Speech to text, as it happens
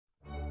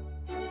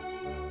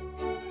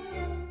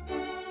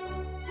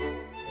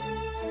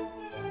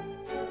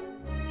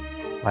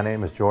My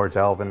name is George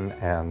Elvin,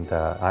 and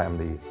I am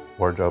the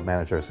wardrobe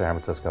manager of San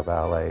Francisco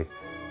Ballet,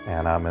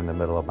 and I'm in the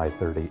middle of my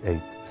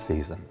 38th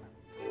season.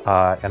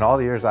 In all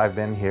the years I've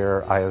been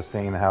here, I have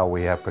seen how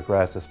we have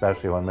progressed,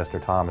 especially when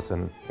Mr.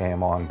 Tomasson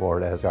came on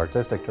board as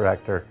artistic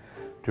director,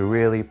 to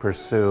really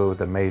pursue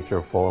the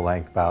major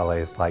full-length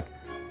ballets like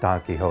Don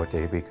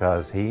Quixote,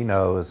 because he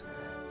knows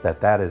that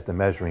that is the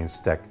measuring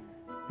stick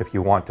if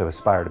you want to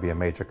aspire to be a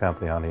major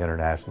company on the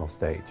international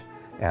stage.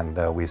 And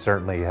we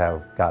certainly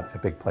have got a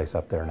big place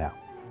up there now.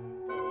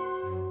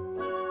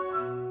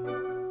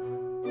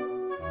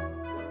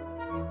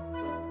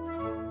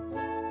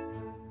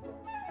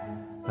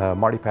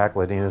 Martin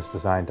Pakledinaz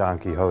designed Don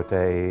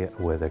Quixote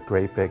with a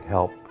great big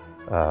help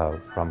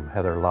from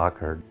Heather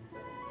Lockhart.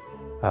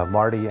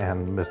 Marty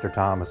and Mr.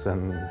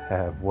 Tomasson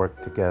have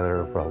worked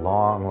together for a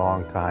long,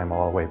 long time,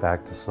 all the way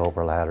back to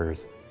Silver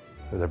Ladders.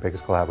 Their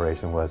biggest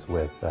collaboration was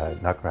with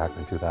Nutcracker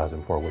in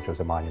 2004, which was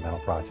a monumental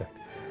project.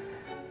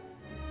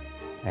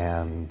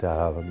 And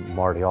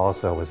Marty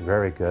also was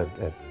very good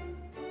at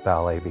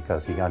ballet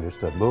because he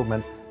understood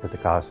movement, that the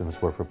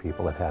costumes were for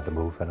people that had to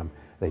move in them.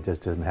 They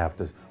just didn't have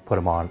to put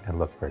them on and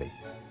look pretty.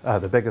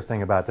 The biggest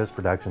thing about this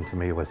production to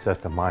me was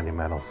just a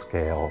monumental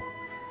scale.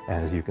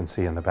 And as you can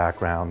see in the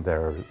background,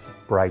 there's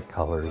bright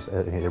colors.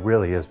 It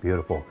really is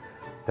beautiful.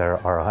 There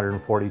are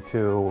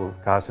 142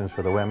 costumes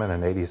for the women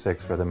and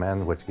 86 for the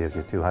men, which gives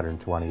you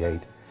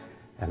 228.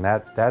 And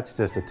that's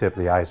just the tip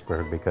of the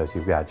iceberg, because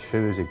you've got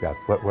shoes, you've got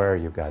footwear,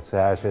 you've got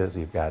sashes,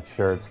 you've got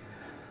shirts.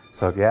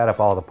 So if you add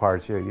up all the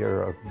parts,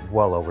 you're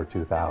well over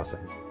 2,000.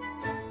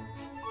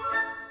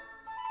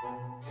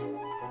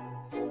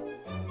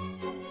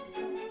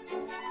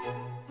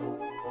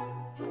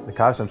 The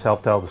costumes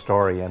help tell the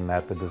story in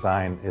that the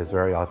design is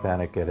very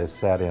authentic. It is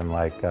set in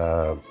like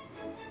 16th,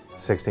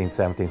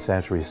 17th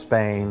century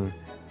Spain.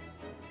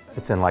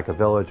 It's in like a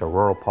village, a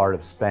rural part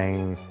of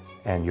Spain,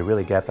 and you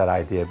really get that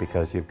idea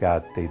because you've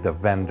got the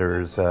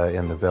vendors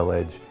in the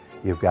village,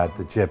 you've got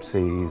the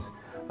gypsies,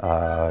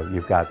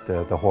 you've got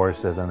the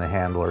horses and the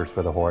handlers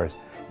for the horse.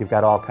 You've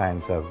got all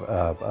kinds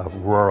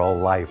of rural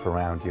life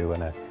around you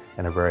in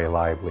a very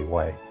lively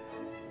way.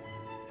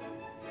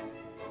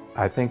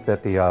 I think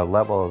that the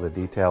level of the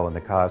detail in the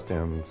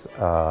costumes,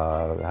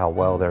 how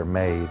well they're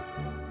made,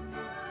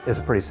 is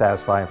pretty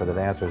satisfying for the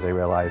dancers. They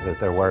realize that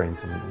they're wearing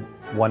some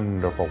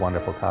wonderful,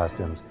 wonderful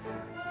costumes.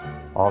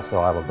 Also,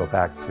 I will go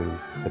back to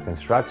the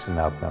construction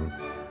of them,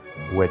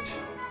 which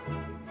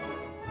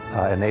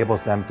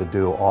enables them to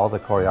do all the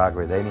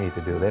choreography they need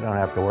to do. They don't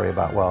have to worry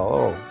about, well,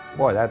 oh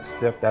boy, that's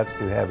stiff, that's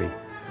too heavy.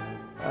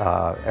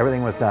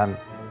 Everything was done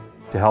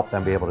to help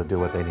them be able to do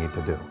what they need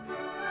to do.